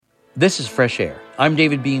This is Fresh Air. I'm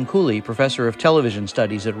David Bean Cooley, professor of television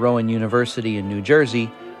studies at Rowan University in New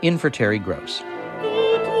Jersey, in for Terry Gross.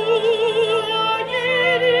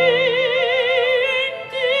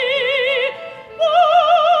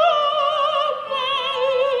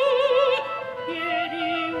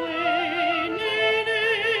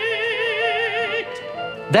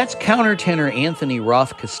 That's countertenor Anthony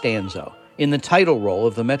Roth Costanzo in the title role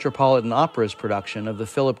of the Metropolitan Opera's production of the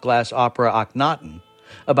Philip Glass opera Akhnaten,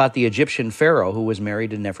 about the Egyptian pharaoh who was married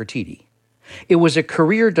to Nefertiti. It was a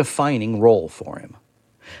career-defining role for him.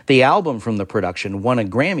 The album from the production won a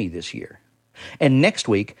Grammy this year, and next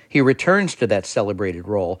week he returns to that celebrated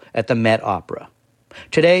role at the Met Opera.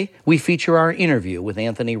 Today, we feature our interview with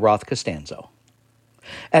Anthony Roth Costanzo.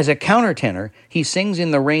 As a countertenor, he sings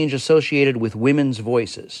in the range associated with women's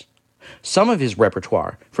voices. Some of his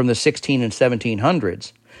repertoire from the 16 and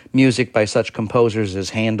 1700s, music by such composers as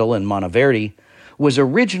Handel and Monteverdi, was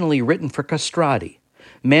originally written for castrati,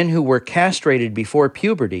 men who were castrated before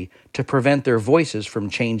puberty to prevent their voices from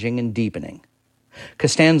changing and deepening.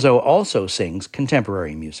 Costanzo also sings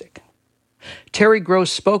contemporary music. Terry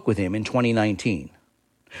Gross spoke with him in 2019.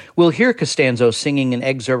 We'll hear Costanzo singing an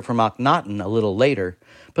excerpt from Akhnaten a little later,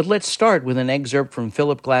 but let's start with an excerpt from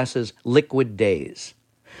Philip Glass's Liquid Days.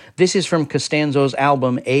 This is from Costanzo's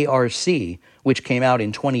album ARC, which came out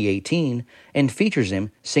in 2018 and features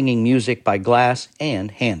him singing music by Glass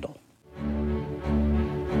and Handel.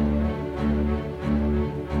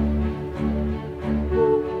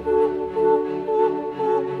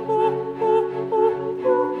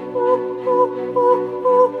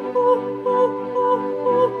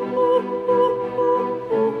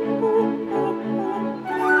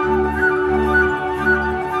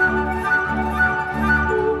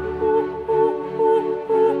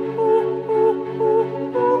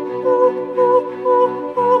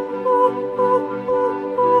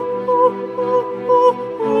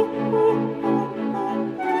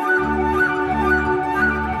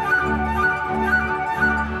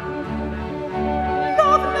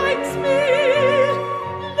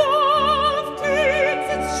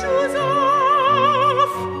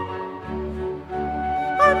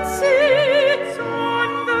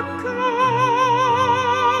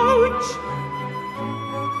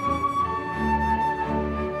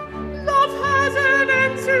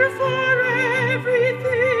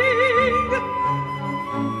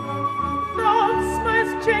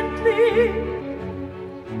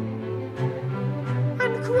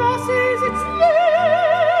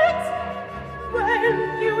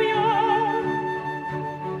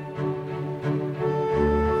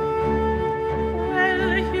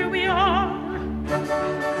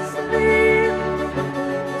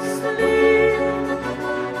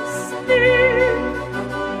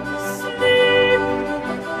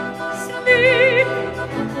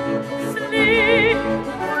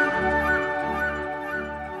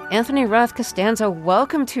 Anthony Roth Costanzo,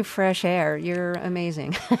 welcome to Fresh Air. You're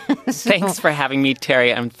amazing. Thanks for having me,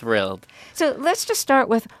 Terry. I'm thrilled. So let's just start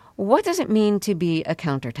with, what does it mean to be a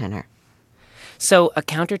countertenor? So a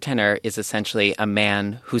countertenor is essentially a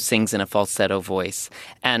man who sings in a falsetto voice.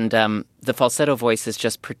 And the falsetto voice is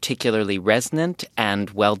just particularly resonant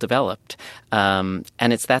and well-developed. And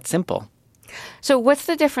it's that simple. So what's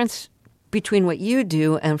the difference between what you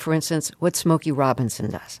do and, for instance, what Smokey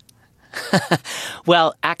Robinson does?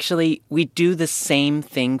 Well, actually, we do the same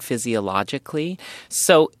thing physiologically.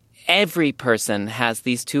 So every person has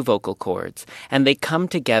these two vocal cords, and they come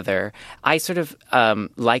together. I sort of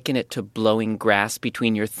liken it to blowing grass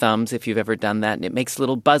between your thumbs, if you've ever done that, and it makes a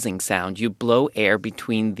little buzzing sound. You blow air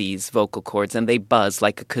between these vocal cords, and they buzz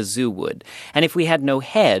like a kazoo would. And if we had no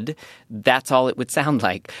head, that's all it would sound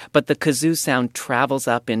like. But the kazoo sound travels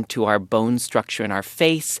up into our bone structure in our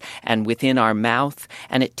face and within our mouth,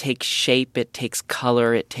 and it takes shape, it takes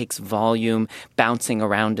color, it takes volume bouncing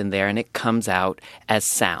around in there, and it comes out as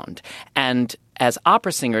sound. And as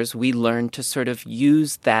opera singers, we learn to sort of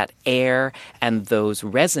use that air and those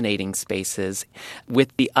resonating spaces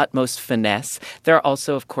with the utmost finesse. There are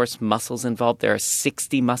also, of course, muscles involved. There are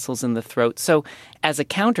 60 muscles in the throat. So as a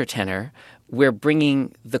countertenor, we're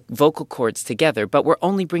bringing the vocal cords together, but we're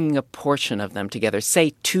only bringing a portion of them together,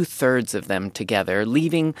 say 2/3 of them together,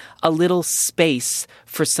 leaving a little space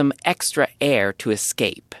for some extra air to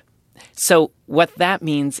escape. So what that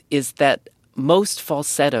means is that most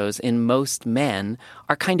falsettos in most men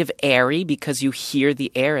are kind of airy because you hear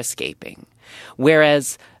the air escaping,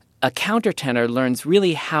 whereas a countertenor learns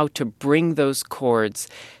really how to bring those chords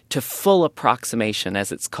to full approximation,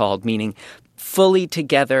 as it's called, meaning fully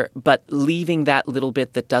together, but leaving that little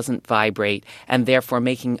bit that doesn't vibrate, and therefore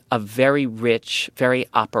making a very rich, very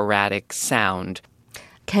operatic sound.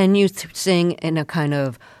 can you sing in a kind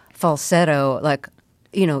of falsetto, like,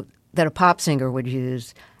 that a pop singer would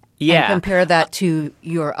use? Yeah. And compare that to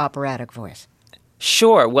your operatic voice.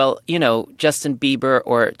 Sure. Well, Justin Bieber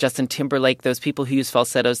or Justin Timberlake, those people who use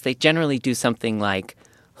falsettos, they generally do something like,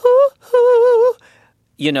 hoo, hoo.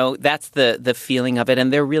 That's the feeling of it.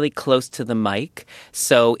 And they're really close to the mic.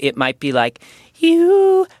 So it might be like,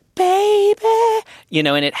 you baby,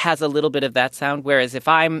 and it has a little bit of that sound. Whereas if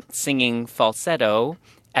I'm singing falsetto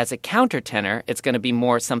as a countertenor, it's going to be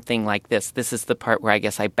more something like this. This is the part where I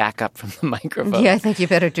guess I back up from the microphone. Yeah, I think you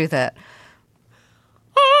better do that.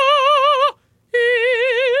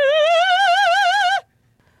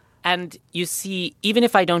 And you see, even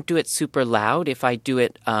if I don't do it super loud, if I do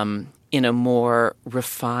it in a more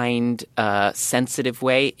refined, sensitive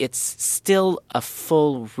way, it's still a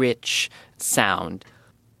full, rich sound.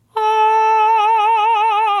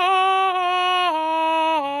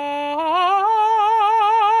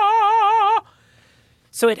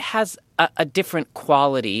 So it has a different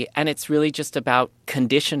quality, and it's really just about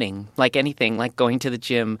conditioning, like anything, like going to the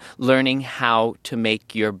gym, learning how to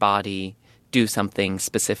make your body do something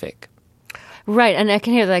specific. Right, and I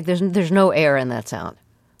can hear there's no air in that sound.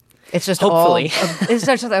 It's just hopefully it's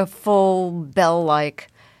just a full bell-like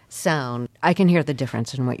sound. I can hear the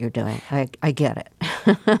difference in what you're doing. I get it.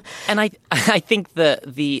 And I think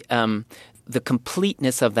the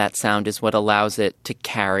completeness of that sound is what allows it to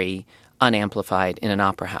carry unamplified in an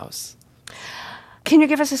opera house. Can you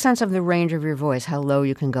give us a sense of the range of your voice, how low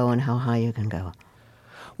you can go and how high you can go?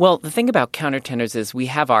 Well, the thing about countertenors is we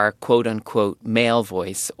have our quote-unquote male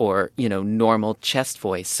voice or, normal chest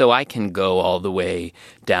voice. So I can go all the way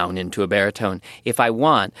down into a baritone if I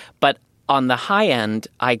want. But on the high end,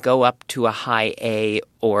 I go up to a high A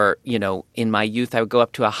or, in my youth, I would go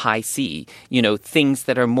up to a high C, things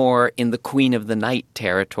that are more in the Queen of the Night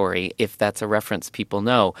territory, if that's a reference people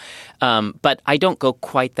know. But I don't go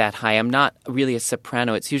quite that high. I'm not really a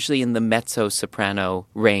soprano. It's usually in the mezzo-soprano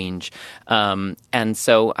range. And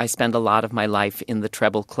so I spend a lot of my life in the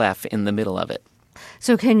treble clef in the middle of it.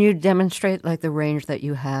 So can you demonstrate the range that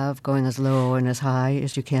you have going as low and as high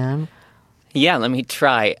as you can? Yeah, let me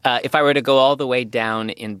try. If I were to go all the way down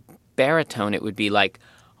in baritone, it would be like,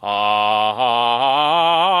 ah.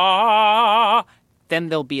 Then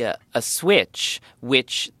there'll be a switch,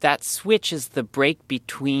 that switch is the break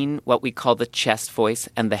between what we call the chest voice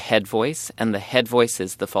and the head voice, and the head voice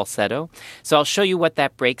is the falsetto. So I'll show you what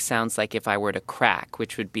that break sounds like if I were to crack,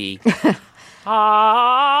 which would be,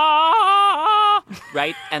 ah,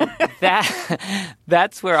 right? And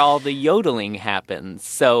that's where all the yodeling happens.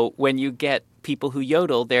 So when you get people who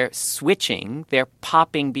yodel, they're switching, they're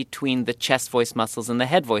popping between the chest voice muscles and the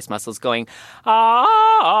head voice muscles going, ah,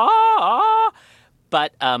 ah, ah.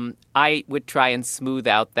 But I would try and smooth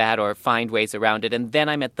out that or find ways around it. And then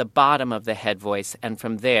I'm at the bottom of the head voice. And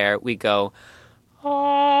from there we go,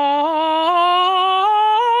 ah.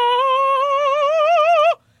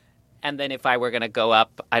 And then if I were going to go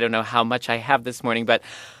up, I don't know how much I have this morning, but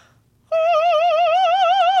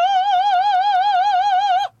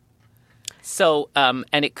so,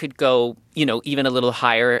 and it could go, even a little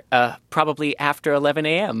higher, probably after 11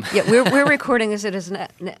 a.m. Yeah, we're recording this. It is now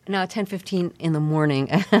 10:15 in the morning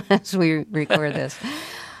as we record this.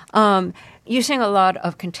 You sing a lot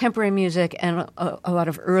of contemporary music and a lot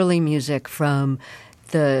of early music from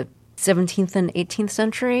the 17th and 18th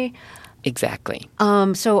century. Exactly.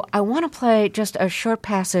 So I want to play just a short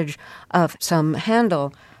passage of some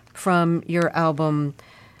Handel from your album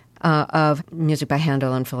of music by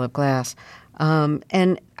Handel and Philip Glass.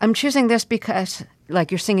 And I'm choosing this because,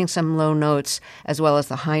 you're singing some low notes as well as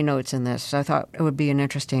the high notes in this. So I thought it would be an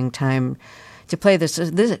interesting time to play this.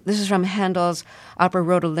 This is from Handel's opera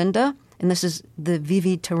Rodelinda, and this is the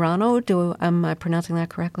Vivi Tirano. Am I pronouncing that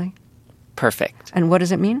correctly? Perfect. And what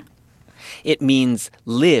does it mean? It means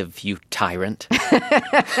live, you tyrant.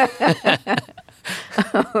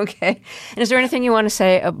 Okay. And is there anything you want to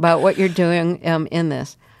say about what you're doing in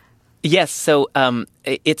this? Yes, so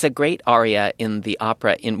it's a great aria in the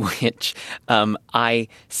opera in which I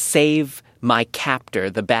save my captor,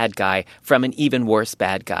 the bad guy, from an even worse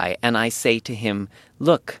bad guy. And I say to him,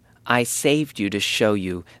 look, I saved you to show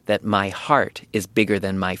you that my heart is bigger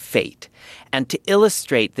than my fate. And to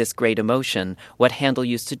illustrate this great emotion, what Handel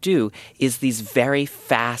used to do is these very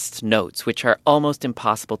fast notes, which are almost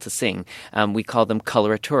impossible to sing. We call them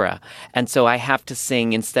coloratura. And so I have to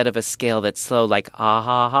sing, instead of a scale that's slow, like ah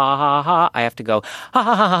ha ha ha ha, I have to go ha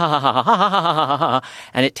ha ha ha ha ha ha ha,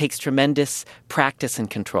 and it takes tremendous practice and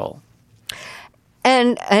control.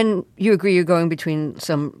 And you agree you're going between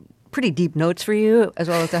some pretty deep notes for you as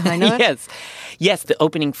well as the high notes? Yes, the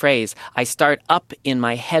opening phrase. I start up in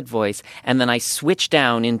my head voice, and then I switch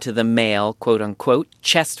down into the male, quote-unquote,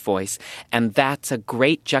 chest voice. And that's a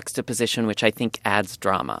great juxtaposition, which I think adds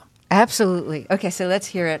drama. Absolutely. Okay, so let's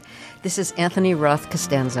hear it. This is Anthony Roth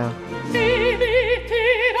Costanzo.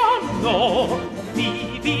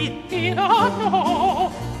 Vivi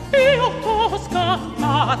tiranno, io t'ho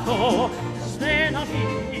scattato,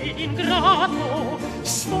 svenami ingrato,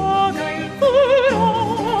 sfoga il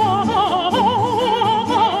furore.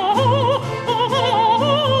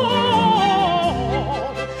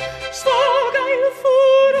 Sfoga il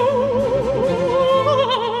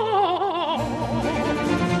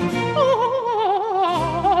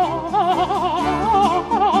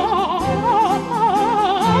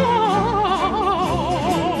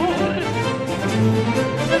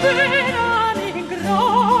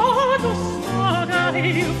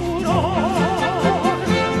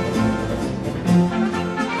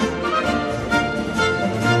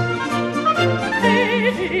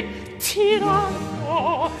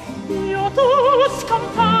tiranno, io t'ho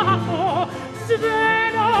scampato,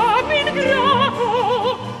 svenami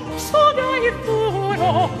ingrato, sfoga il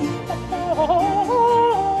furor.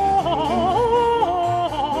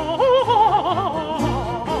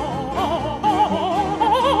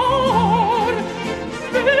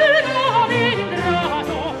 Svenami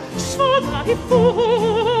ingrato, sfoga il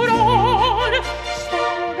furor,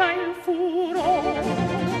 sfoga il furor.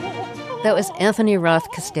 That was Anthony Roth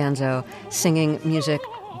Costanzo singing music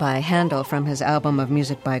by Handel from his album of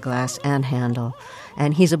music by Glass and Handel.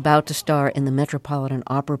 And he's about to star in the Metropolitan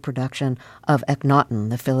Opera production of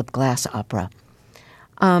Akhnaten, the Philip Glass opera.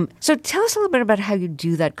 So tell us a little bit about how you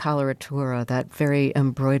do that coloratura, that very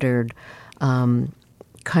embroidered kind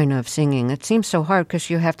of singing. It seems so hard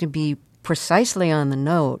because you have to be precisely on the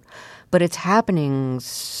note, but it's happening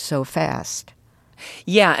so fast.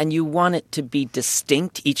 Yeah, and you want it to be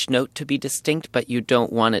distinct, each note to be distinct, but you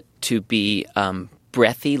don't want it to be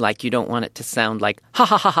breathy, like you don't want it to sound like ha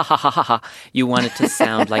ha ha ha ha ha ha ha. You want it to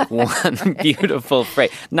sound like one beautiful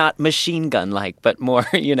phrase, not machine gun like, but more,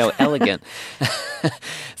 elegant.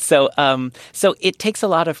 So it takes a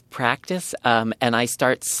lot of practice, and I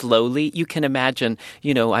start slowly. You can imagine,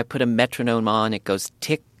 I put a metronome on, it goes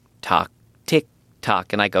tick tock, tick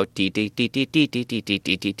tock, and I go dee dee dee dee dee dee dee dee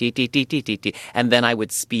dee dee dee dee dee dee dee, and then I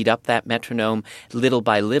would speed up that metronome little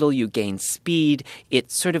by little. You gain speed.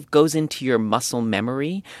 It sort of goes into your muscle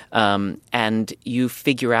memory, and you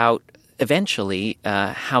figure out eventually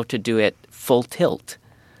how to do it full tilt.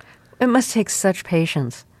 It must take such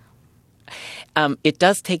patience. It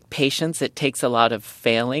does take patience. It takes a lot of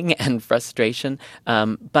failing and frustration.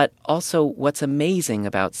 But also what's amazing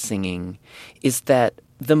about singing is that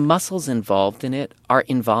the muscles involved in it are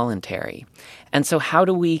involuntary. And so how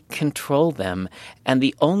do we control them? And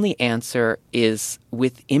the only answer is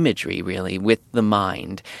with imagery, really, with the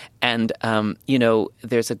mind. And,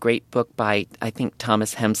 there's a great book by, I think,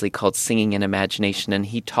 Thomas Hemsley called Singing in Imagination, and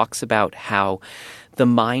he talks about how the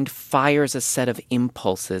mind fires a set of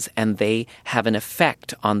impulses and they have an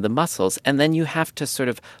effect on the muscles. And then you have to sort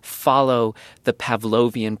of follow the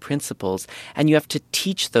Pavlovian principles and you have to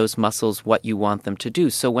teach those muscles what you want them to do.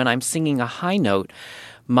 So when I'm singing a high note,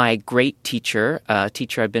 my great teacher, a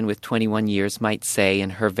teacher I've been with 21 years, might say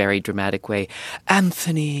in her very dramatic way,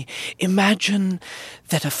 Anthony, imagine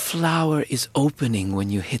that a flower is opening when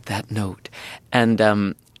you hit that note.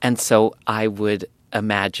 And so I would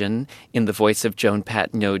imagine in the voice of Joan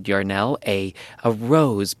Patino Yarnell a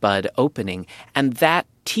rosebud opening, and that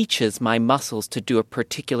teaches my muscles to do a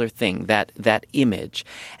particular thing, that image.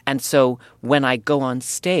 And so when I go on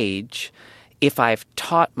stage, if I've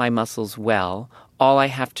taught my muscles well, all I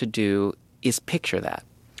have to do is picture that.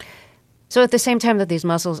 So at the same time that these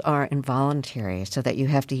muscles are involuntary, so that you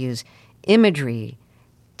have to use imagery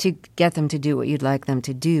to get them to do what you'd like them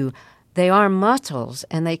to do, they are muscles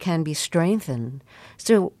and they can be strengthened.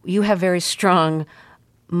 So you have very strong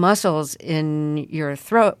muscles in your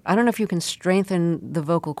throat. I don't know if you can strengthen the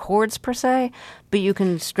vocal cords per se, but you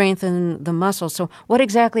can strengthen the muscles. So what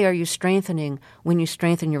exactly are you strengthening when you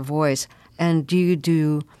strengthen your voice? And do you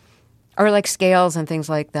do, or like scales and things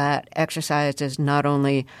like that, exercises not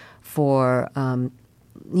only for,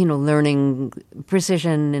 learning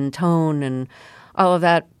precision and tone and all of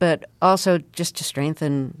that, but also just to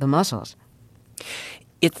strengthen the muscles?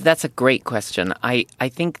 That's a great question. I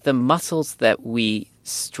think the muscles that we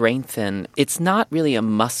strengthen. It's not really a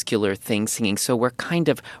muscular thing, singing, so we're kind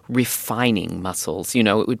of refining muscles.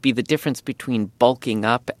 It would be the difference between bulking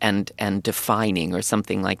up and defining or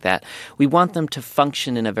something like that. We want them to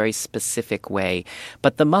function in a very specific way.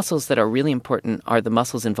 But the muscles that are really important are the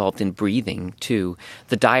muscles involved in breathing, too.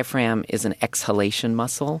 The diaphragm is an exhalation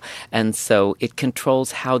muscle, and so it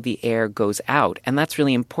controls how the air goes out. And that's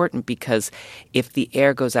really important because if the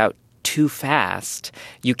air goes out too fast,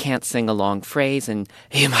 you can't sing a long phrase and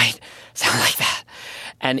you might sound like that.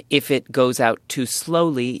 And if it goes out too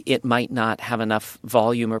slowly, it might not have enough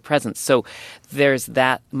volume or presence. So there's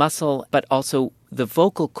that muscle, but also the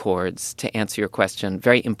vocal cords, to answer your question,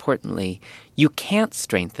 very importantly, you can't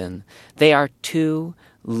strengthen. They are two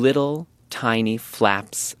little tiny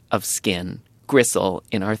flaps of skin, gristle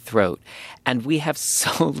in our throat, and we have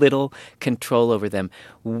so little control over them.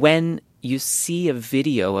 When you see a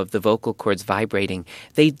video of the vocal cords vibrating,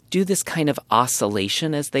 they do this kind of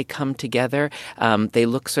oscillation as they come together. They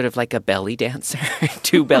look sort of like a belly dancer,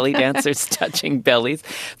 two belly dancers touching bellies,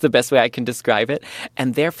 the best way I can describe it.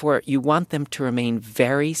 And therefore, you want them to remain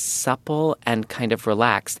very supple and kind of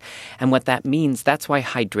relaxed. And what that means, that's why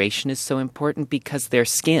hydration is so important, because they're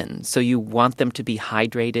skin. So you want them to be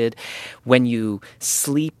hydrated. When you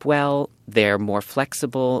sleep well, they're more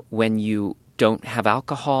flexible. When you don't have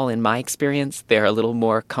alcohol, in my experience, they're a little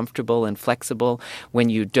more comfortable and flexible. When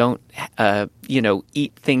you don't,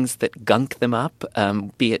 eat things that gunk them up,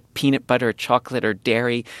 be it peanut butter, chocolate, or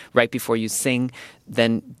dairy right before you sing,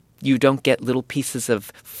 then you don't get little pieces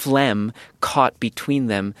of phlegm caught between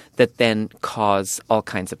them that then cause all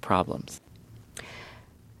kinds of problems.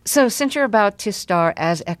 So since you're about to star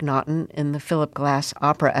as Akhnaten in the Philip Glass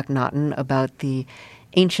opera Akhnaten about the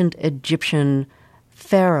ancient Egyptian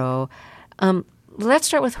pharaoh, let's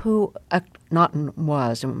start with who Akhnaten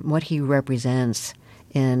was and what he represents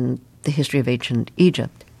in the history of ancient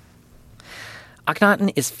Egypt.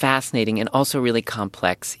 Akhnaten is fascinating and also really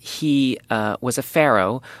complex. He was a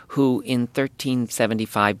pharaoh who in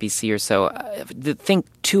 1375 BC or so, think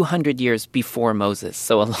 200 years before Moses,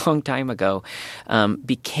 so a long time ago,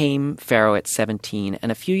 became pharaoh at 17.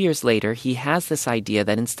 And a few years later, he has this idea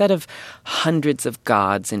that instead of hundreds of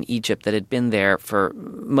gods in Egypt that had been there for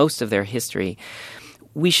most of their history,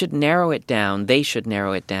 we should narrow it down, they should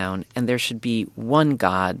narrow it down, and there should be one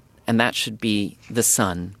god, and that should be the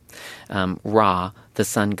sun. Ra, the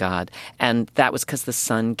sun god. And that was because the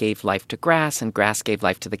sun gave life to grass, and grass gave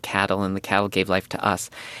life to the cattle, and the cattle gave life to us.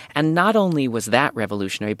 And not only was that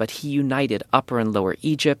revolutionary, but he united Upper and Lower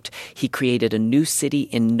Egypt. He created a new city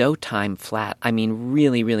in no time flat. I mean,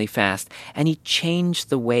 really, really fast. And he changed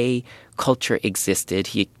the way culture existed.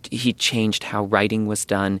 He changed how writing was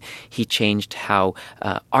done. He changed how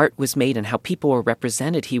art was made and how people were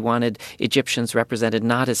represented. He wanted Egyptians represented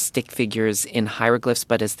not as stick figures in hieroglyphs,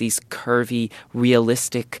 but as these curvy,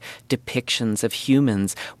 realistic depictions of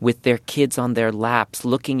humans with their kids on their laps,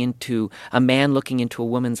 a man looking into a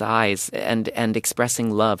woman's eyes and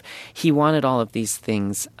expressing love. He wanted all of these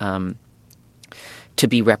things to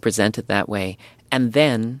be represented that way. And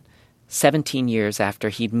then 17 years after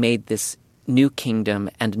he'd made this new kingdom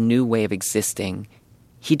and new way of existing,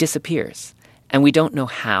 he disappears. And we don't know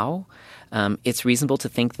how. It's reasonable to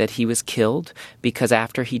think that he was killed because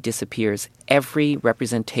after he disappears, every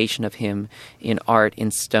representation of him in art,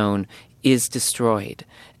 in stone, is destroyed.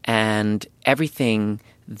 And everything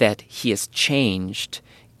that he has changed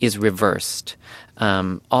is reversed.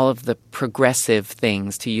 All of the progressive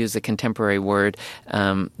things, to use a contemporary word,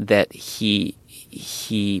 that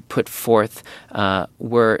he put forth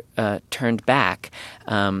were turned back.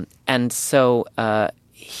 And so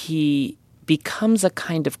he becomes a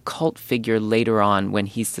kind of cult figure later on when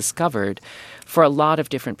he's discovered for a lot of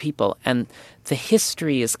different people. And the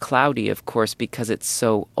history is cloudy, of course, because it's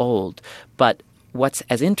so old. But what's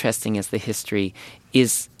as interesting as the history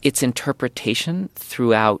is its interpretation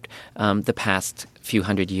throughout the past few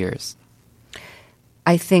hundred years.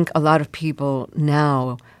 I think a lot of people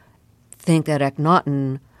now think that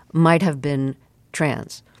Akhnaten might have been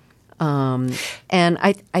trans. And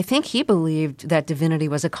I think he believed that divinity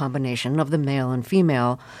was a combination of the male and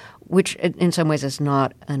female, which in some ways is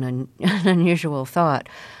not an unusual thought.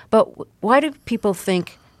 But why do people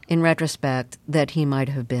think, in retrospect, that he might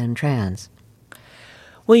have been trans?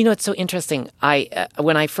 Well, it's so interesting.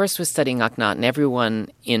 When I first was studying Akhnaten, everyone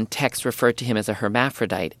in text referred to him as a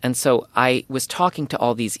hermaphrodite. And so I was talking to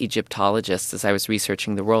all these Egyptologists as I was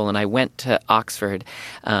researching the role, and I went to Oxford,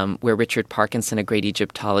 where Richard Parkinson, a great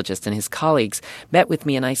Egyptologist, and his colleagues met with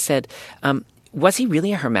me, and I said, was he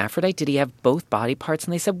really a hermaphrodite? Did he have both body parts?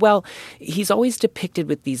 And they said, well, he's always depicted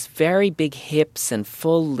with these very big hips and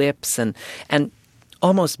full lips, and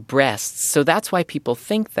almost breasts. So that's why people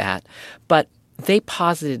think that. But they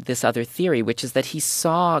posited this other theory, which is that he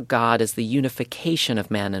saw God as the unification of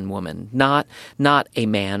man and woman, not a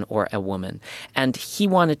man or a woman. And he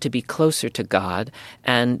wanted to be closer to God.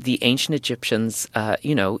 And the ancient Egyptians,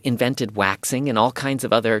 invented waxing and all kinds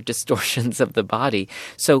of other distortions of the body.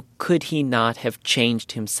 So could he not have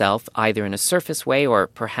changed himself either in a surface way or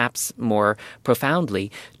perhaps more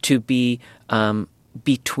profoundly to be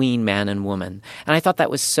between man and woman? And I thought that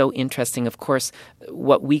was so interesting. Of course,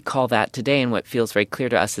 what we call that today and what feels very clear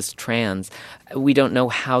to us is trans. We don't know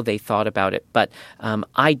how they thought about it, but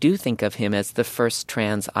I do think of him as the first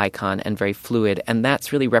trans icon and very fluid, and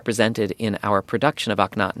that's really represented in our production of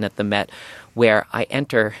Akhnaten at the Met, where I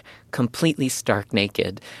enter completely stark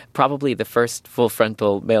naked, probably the first full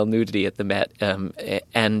frontal male nudity at the Met,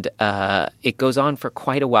 and it goes on for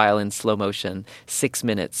quite a while in slow motion, 6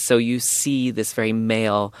 minutes. So you see this very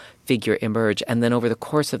male figure emerge, and then over the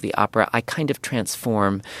course of the opera, I kind of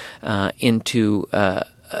transform into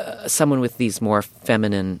someone with these more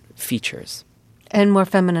feminine features. And more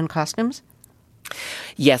feminine costumes?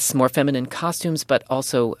 Yes, more feminine costumes, but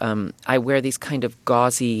also I wear these kind of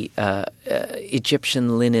gauzy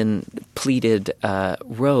Egyptian linen pleated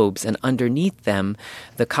robes, and underneath them,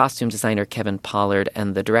 the costume designer Kevin Pollard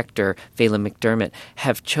and the director Phelan McDermott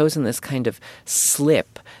have chosen this kind of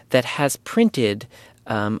slip that has printed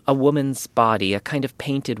a woman's body, a kind of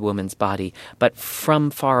painted woman's body, but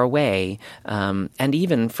from far away, and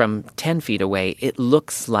even from 10 feet away, it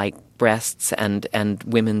looks like breasts and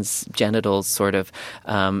women's genitals, sort of.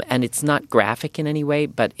 And it's not graphic in any way,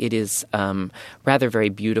 but it is rather very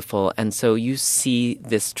beautiful. And so you see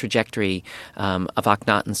this trajectory of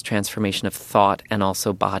Akhnaten's transformation of thought and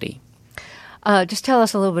also body. Just tell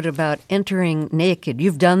us a little bit about entering naked.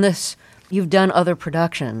 You've done this. You've done other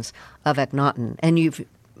productions of Akhnaten, and you've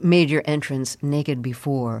made your entrance naked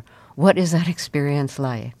before. What is that experience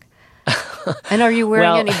like? And are you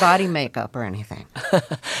wearing any body makeup or anything?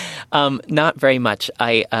 Not very much.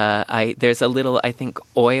 There's a little, I think,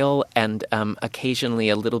 oil and occasionally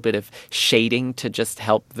a little bit of shading to just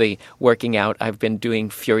help the working out I've been doing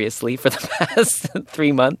furiously for the past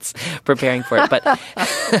 3 months preparing for it.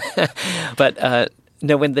 But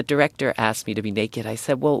no, when the director asked me to be naked, I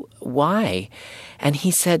said, well, why? And he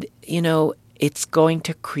said, it's going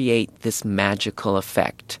to create this magical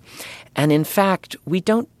effect. And in fact, we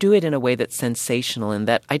don't do it in a way that's sensational, in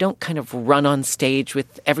that I don't kind of run on stage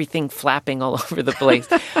with everything flapping all over the place,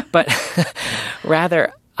 but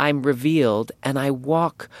rather I'm revealed and I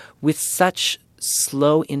walk with such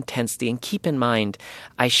slow intensity. And keep in mind,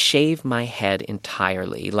 I shave my head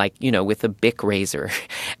entirely, like, with a Bic razor,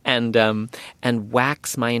 and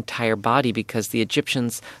wax my entire body because the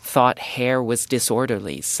Egyptians thought hair was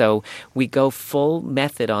disorderly. So we go full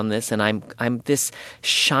method on this, and I'm this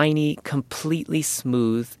shiny, completely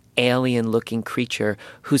smooth, alien-looking creature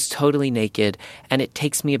who's totally naked, and it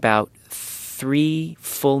takes me about 3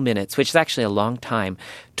 full minutes, which is actually a long time,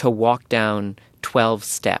 to walk down 12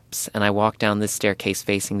 steps, and I walk down this staircase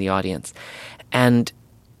facing the audience. And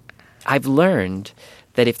I've learned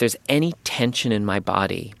that if there's any tension in my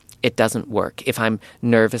body, it doesn't work if I'm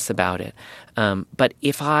nervous about it. But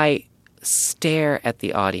if I stare at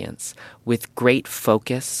the audience with great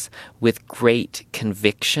focus, with great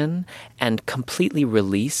conviction, and completely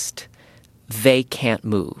released, they can't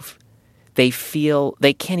move. They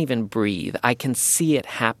can't even breathe. I can see it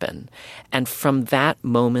happen. And from that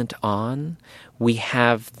moment on, we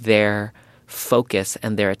have their focus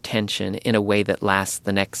and their attention in a way that lasts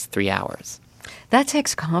the next 3 hours. That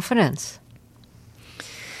takes confidence.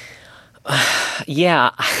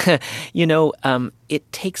 Yeah.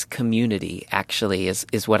 It takes community, actually,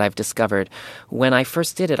 is what I've discovered. When I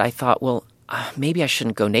first did it, I thought, well, maybe I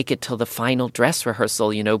shouldn't go naked till the final dress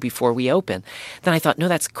rehearsal, before we open. Then I thought, no,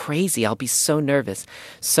 that's crazy. I'll be so nervous.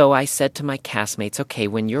 So I said to my castmates, okay,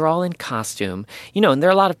 when you're all in costume, and there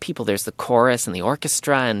are a lot of people. There's the chorus and the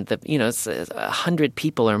orchestra and it's 100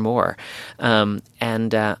 people or more.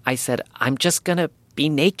 And I said, I'm just going to be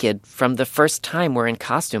naked from the first time we're in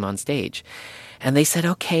costume on stage. And they said,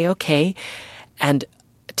 okay. And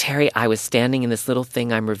Terry, I was standing in this little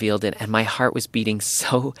thing I'm revealed in, and my heart was beating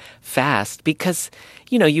so fast because,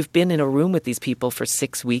 you've been in a room with these people for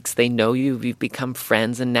 6 weeks. They know you. You've become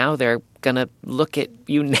friends, and now they're going to look at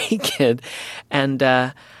you naked. And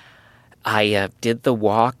I did the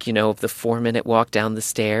walk, the 4-minute walk down the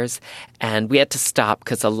stairs, and we had to stop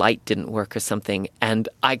because a light didn't work or something. And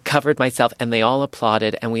I covered myself, and they all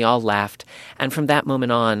applauded, and we all laughed. And from that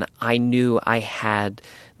moment on, I knew I had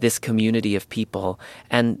this community of people,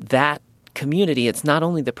 and that community, it's not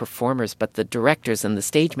only the performers, but the directors and the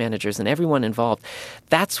stage managers and everyone involved.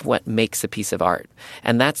 That's what makes a piece of art.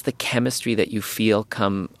 And that's the chemistry that you feel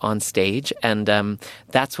come on stage. And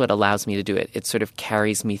that's what allows me to do it. It sort of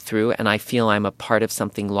carries me through, and I feel I'm a part of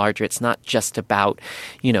something larger. It's not just about,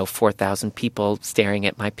 4,000 people staring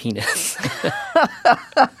at my penis.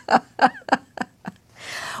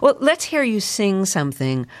 Well, let's hear you sing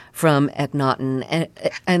something from Akhnaten.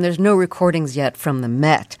 And there's no recordings yet from the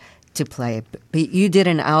Met to play. But you did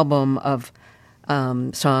an album of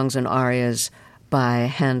songs and arias by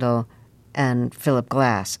Handel and Philip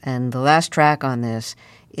Glass. And the last track on this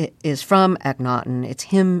is from Akhnaten. It's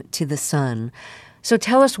Hymn to the Sun. So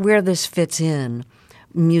tell us where this fits in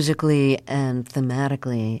musically and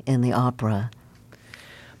thematically in the opera.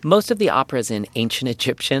 Most of the opera is in ancient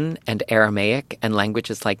Egyptian and Aramaic and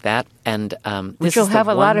languages like that. And which you'll have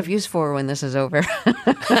a lot of use for when this is over.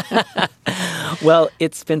 Well,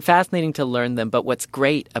 it's been fascinating to learn them, but what's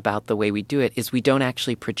great about the way we do it is we don't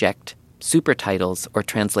actually project super titles or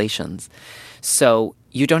translations. So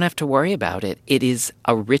you don't have to worry about it. It is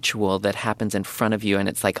a ritual that happens in front of you, and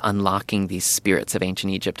it's like unlocking these spirits of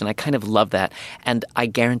ancient Egypt. And I kind of love that. And I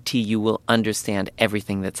guarantee you will understand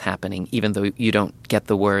everything that's happening, even though you don't get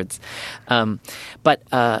the words. But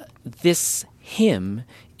this hymn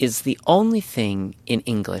is the only thing in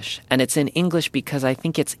English. And it's in English because I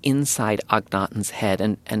think it's inside Akhnaten's head.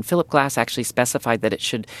 And Philip Glass actually specified that it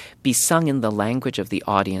should be sung in the language of the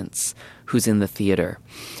audience who's in the theater.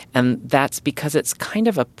 And that's because it's kind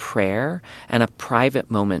of a prayer and a private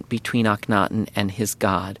moment between Akhnaten and his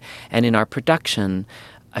God. And in our production,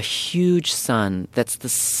 a huge sun that's the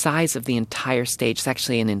size of the entire stage. It's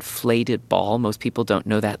actually an inflated ball. Most people don't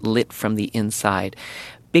know that, lit from the inside.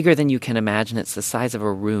 Bigger than you can imagine. It's the size of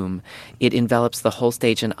a room. It envelops the whole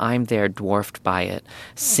stage, and I'm there dwarfed by it,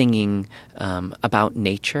 singing about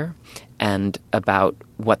nature and about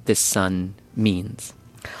what this sun means.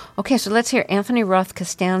 Okay, so let's hear Anthony Roth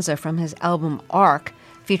Costanzo from his album Arc,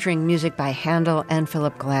 featuring music by Handel and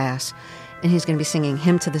Philip Glass. And he's going to be singing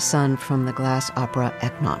Hymn to the Sun from the Glass opera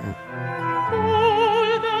Akhnaten.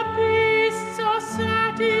 All the beasts are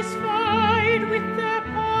satisfied with their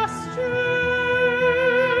pasture.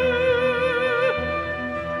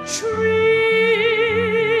 Trees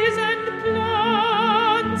and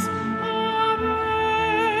plants are verdant.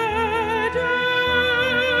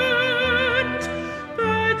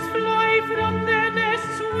 Birds fly from their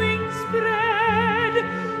nests, wings spread.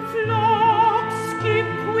 Flocks skip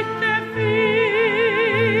with their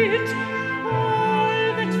feet.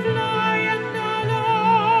 All that fly and are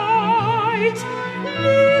light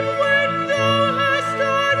live when thou hast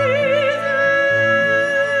arisen.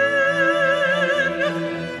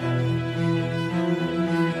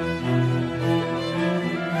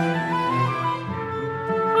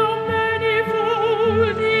 How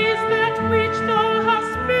manifold is that which thou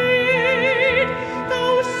hast made, thou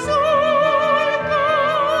sole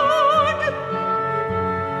God!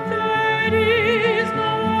 There is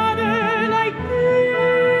no other like thee.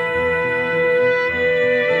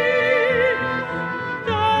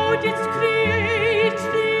 Thou didst create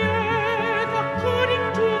the earth according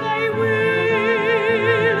to thy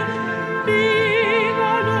will, being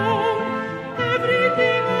alone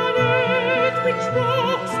everything on earth which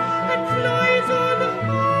walks and flies on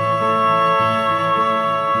high.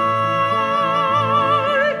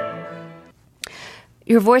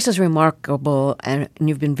 Your voice is remarkable, and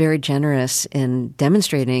you've been very generous in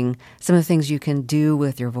demonstrating some of the things you can do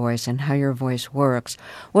with your voice and how your voice works.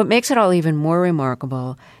 What makes it all even more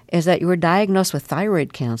remarkable is that you were diagnosed with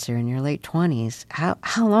thyroid cancer in your late 20s.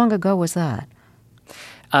 How long ago was that?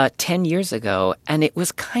 10 years ago, and it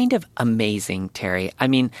was kind of amazing, Terry. I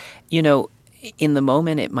mean, in the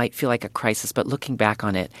moment it might feel like a crisis, but looking back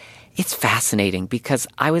on it, it's fascinating because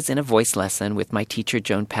I was in a voice lesson with my teacher,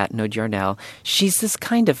 Joan Patino-Yarnell. She's this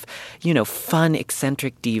kind of, fun,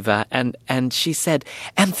 eccentric diva. And she said,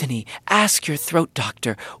 Anthony, ask your throat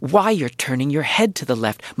doctor why you're turning your head to the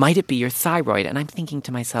left. Might it be your thyroid? And I'm thinking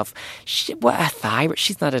to myself, what, a thyroid?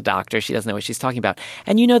 She's not a doctor. She doesn't know what she's talking about.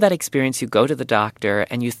 And you know that experience, you go to the doctor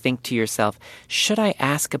and you think to yourself, should I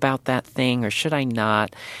ask about that thing or should I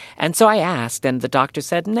not? And so I asked, and the doctor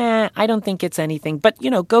said, nah, I don't think it's anything. But,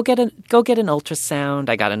 go get an ultrasound.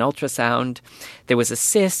 I got an ultrasound. There was a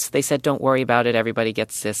cyst. They said, don't worry about it. Everybody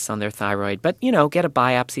gets cysts on their thyroid. But, get a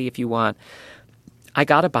biopsy if you want. I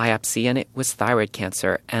got a biopsy, and it was thyroid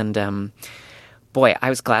cancer. And, boy, I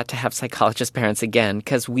was glad to have psychologist parents again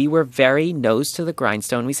because we were very nose to the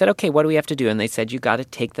grindstone. We said, okay, what do we have to do? And they said, you got to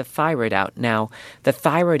take the thyroid out. Now, the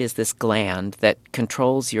thyroid is this gland that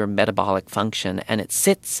controls your metabolic function, and it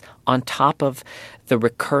sits on top of the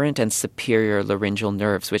recurrent and superior laryngeal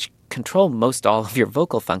nerves, which control most all of your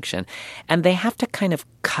vocal function. And they have to kind of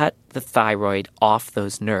cut the thyroid off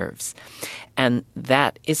those nerves. And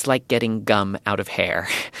that is like getting gum out of hair.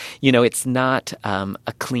 It's not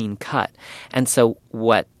a clean cut. And so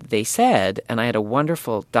what they said, and I had a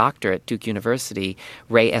wonderful doctor at Duke University,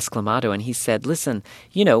 Ray Esclamato, and he said, listen,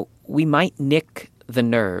 we might nick the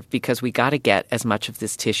nerve because we got to get as much of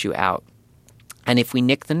this tissue out. And if we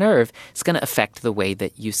nick the nerve, it's going to affect the way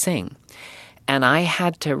that you sing. And I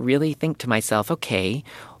had to really think to myself, okay,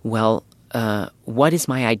 well, what is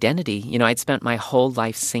my identity? I'd spent my whole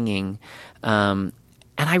life singing. And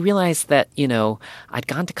I realized that, I'd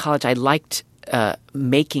gone to college. I liked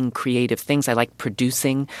making creative things. I liked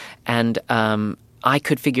producing. And I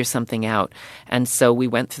could figure something out. And so we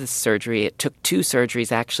went through the surgery. It took 2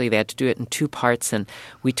 surgeries, actually. They had to do it in 2 parts, and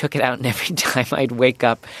we took it out. And every time I'd wake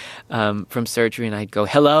up from surgery and I'd go,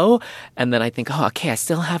 hello? And then I think, oh, okay, I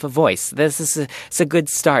still have a voice. It's a good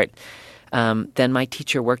start. Then my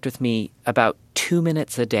teacher worked with me about 2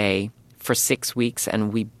 minutes a day for 6 weeks,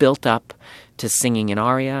 and we built up to singing an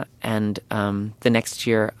aria. And the next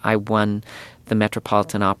year I won the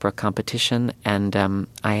Metropolitan Opera competition, and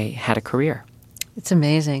I had a career. It's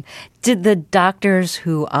amazing. Did the doctors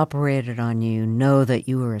who operated on you know that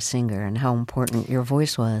you were a singer and how important your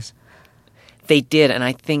voice was? They did, and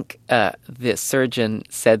I think the surgeon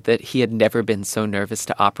said that he had never been so nervous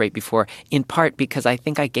to operate before, in part because I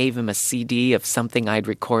think I gave him a CD of something I'd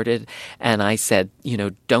recorded, and I said,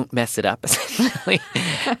 don't mess it up, essentially.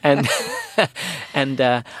 And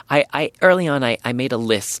I early on, I made a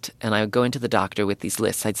list, and I would go into the doctor with these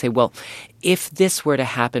lists. I'd say, well, if this were to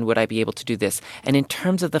happen, would I be able to do this? And in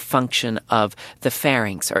terms of the function of the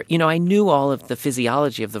pharynx, or, I knew all of the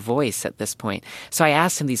physiology of the voice at this point. So I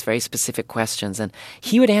asked him these very specific questions, and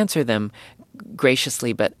he would answer them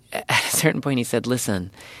graciously. But at a certain point, he said, listen,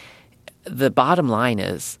 the bottom line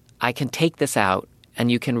is I can take this out,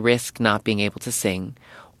 and you can risk not being able to sing,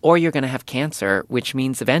 or you're going to have cancer, which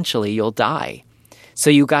means eventually you'll die. So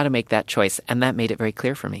you got to make that choice. And that made it very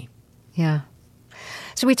clear for me. Yeah.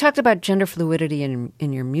 So we talked about gender fluidity in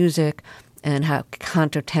your music and how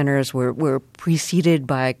canto-tenors were preceded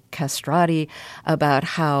by castrati, about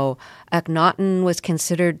how Akhnaten was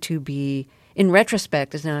considered to be, in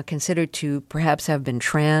retrospect, is now considered to perhaps have been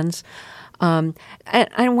trans. And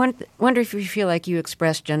I wonder if you feel like you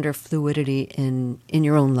express gender fluidity in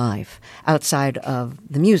your own life outside of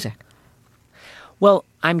the music. Well,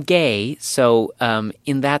 I'm gay, so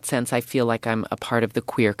in that sense, I feel like I'm a part of the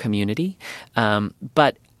queer community.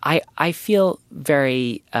 But I feel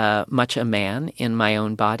very much a man in my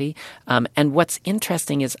own body. And what's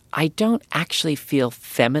interesting is I don't actually feel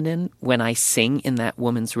feminine when I sing in that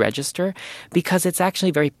woman's register because it's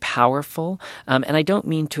actually very powerful. And I don't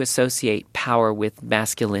mean to associate power with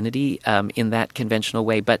masculinity in that conventional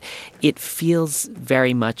way, but it feels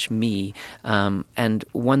very much me. And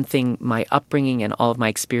one thing my upbringing and all of my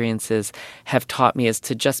experiences have taught me is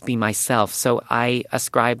to just be myself. So I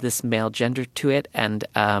ascribe this male gender to it, and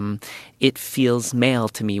it feels male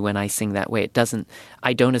to me when I sing that way.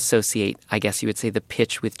 I don't associate, I guess you would say, the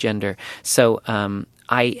pitch with gender. So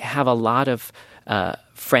I have a lot of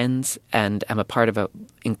friends, and I'm a part of an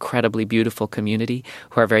incredibly beautiful community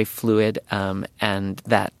who are very fluid, and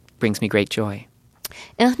that brings me great joy.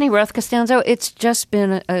 Anthony Roth Costanzo, it's just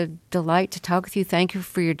been a delight to talk with you. Thank you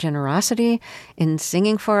for your generosity in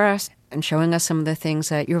singing for us and showing us some of the things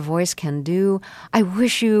that your voice can do. I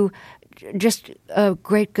wish you just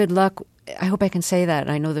great good luck. I hope I can say that.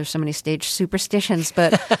 I know there's so many stage superstitions,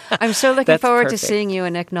 but I'm so looking forward to seeing you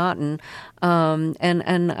in Akhnaten.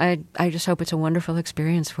 And I just hope it's a wonderful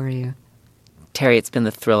experience for you. Terry, it's been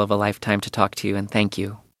the thrill of a lifetime to talk to you, and thank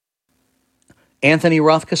you. Anthony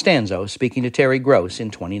Roth Costanzo speaking to Terry Gross in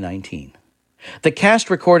 2019. The cast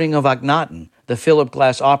recording of Akhnaten, the Philip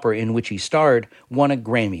Glass opera in which he starred, won a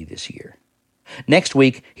Grammy this year. Next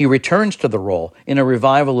week, he returns to the role in a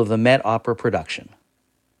revival of the Met Opera production.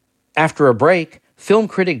 After a break, film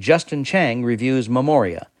critic Justin Chang reviews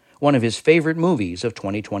Memoria, one of his favorite movies of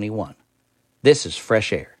 2021. This is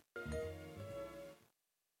Fresh Air.